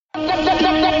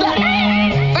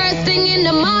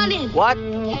What?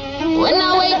 When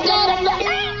I wake up,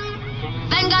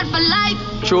 thank God for life.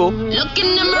 True. Look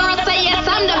in the mirror, say yes,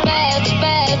 I'm the best,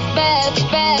 best,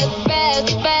 best, best,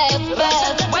 best, best,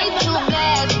 best. Way too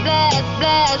blessed, blessed,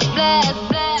 blessed, blessed,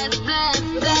 blessed,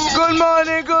 blessed,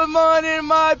 blessed. Good morning,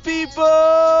 my people.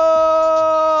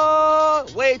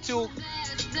 Way too.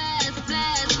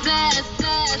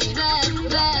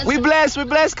 We blessed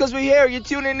because we're here. You're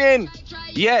tuning in.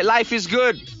 Yeah, life is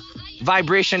good.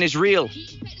 Vibration is real.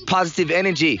 Positive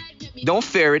energy. Don't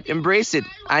fear it. Embrace it.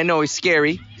 I know it's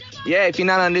scary. Yeah, if you're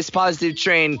not on this positive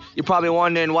train, you're probably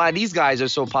wondering why these guys are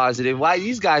so positive. Why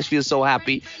these guys feel so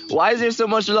happy. Why is there so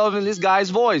much love in this guy's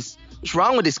voice? What's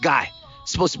wrong with this guy? He's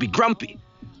supposed to be grumpy.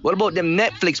 What about them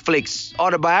Netflix flicks,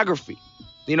 autobiography?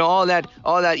 You know, all that,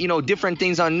 different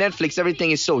things on Netflix.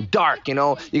 Everything is so dark, you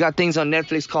got things on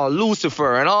Netflix called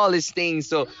Lucifer and all these things.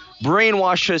 So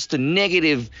brainwash us to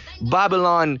negative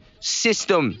Babylon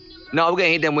system. Now we're going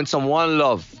to hit them with some one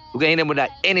love. We're going to hit them with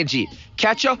that energy.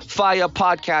 Catch Up Fire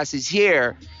podcast is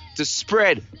here to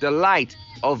spread the light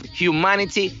of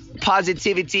humanity,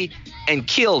 positivity, and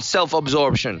kill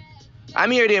self-absorption.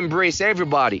 I'm here to embrace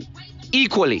everybody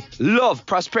equally. Love,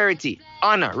 prosperity,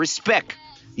 honor, respect.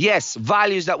 Yes,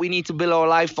 values that we need to build our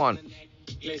life on.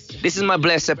 This is my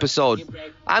blessed episode.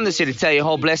 I'm just here to tell you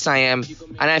how blessed I am.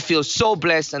 And I feel so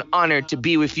blessed and honored to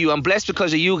be with you. I'm blessed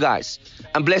because of you guys.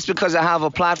 I'm blessed because I have a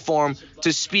platform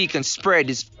to speak and spread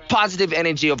this positive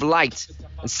energy of light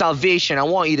and salvation. I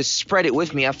want you to spread it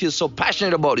with me. I feel so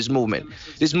passionate about this movement.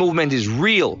 This movement is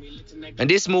real. And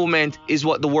this movement is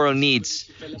what the world needs.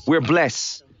 We're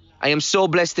blessed. I am so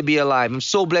blessed to be alive. I'm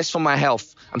so blessed for my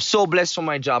health. I'm so blessed for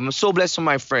my job. I'm so blessed for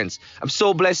my friends. I'm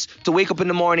so blessed to wake up in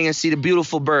the morning and see the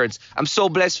beautiful birds. I'm so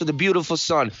blessed for the beautiful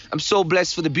sun. I'm so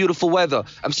blessed for the beautiful weather.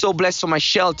 I'm so blessed for my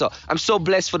shelter. I'm so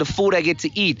blessed for the food I get to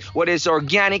eat. Whether it's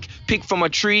organic, picked from a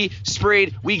tree,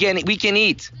 sprayed, we can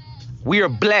eat. We are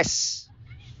blessed.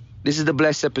 This is the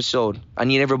blessed episode. I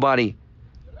need everybody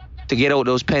to get out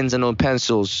those pens and those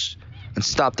pencils and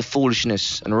stop the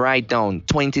foolishness and write down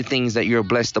 20 things that you're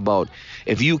blessed about.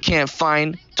 If you can't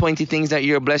find 20 things that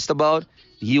you're blessed about,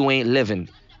 you ain't living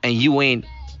and you ain't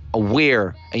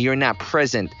aware and you're not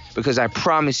present, because I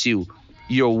promise you,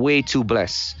 you're way too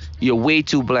blessed. You're way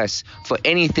too blessed for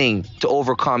anything to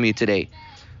overcome you today.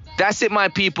 That's it, my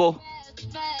people.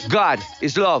 God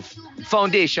is love.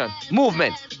 Foundation.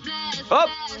 Movement. Up.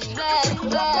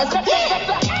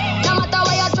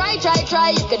 Try.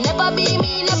 You can never be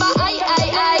me, never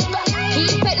I.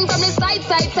 Keep petting from the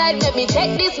side. Let me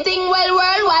take this thing well,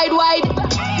 worldwide.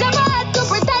 Never had to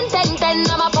pretend,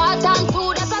 I'm a part.